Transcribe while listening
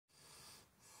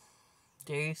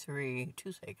Day 3,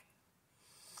 toothache.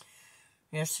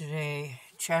 Yesterday,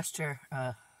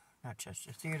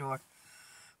 Theodore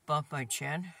bumped my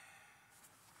chin.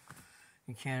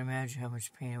 You can't imagine how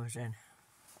much pain I was in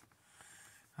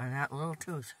on that little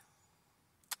tooth.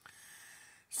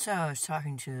 So I was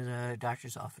talking to the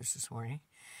doctor's office this morning,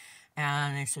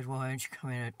 and they said, well, why don't you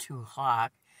come in at 2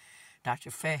 o'clock?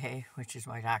 Dr. Fahey, which is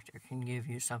my doctor, can give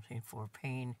you something for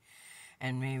pain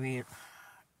and maybe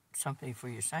something for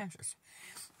your sinuses.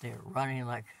 They're running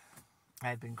like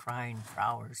I've been crying for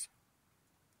hours.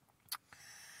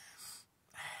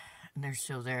 And they're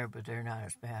still there, but they're not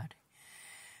as bad.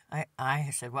 I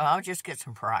said, well, I'll just get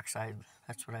some peroxide.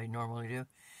 That's what I normally do.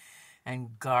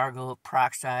 And gargle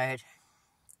peroxide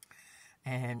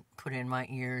and put in my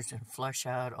ears and flush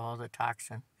out all the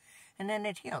toxin. And then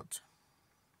it healed.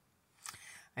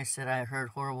 I said I heard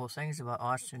horrible things about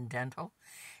Austin Dental,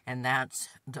 and that's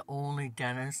the only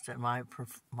dentist that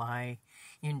my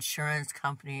insurance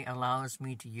company allows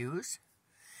me to use.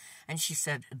 And she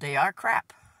said, they are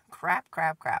crap. Crap.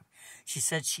 She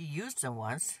said she used them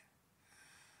once,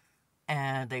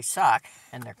 and they suck,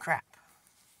 and they're crap.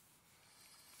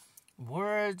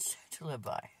 Words to live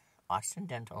by. Austin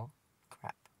Dental.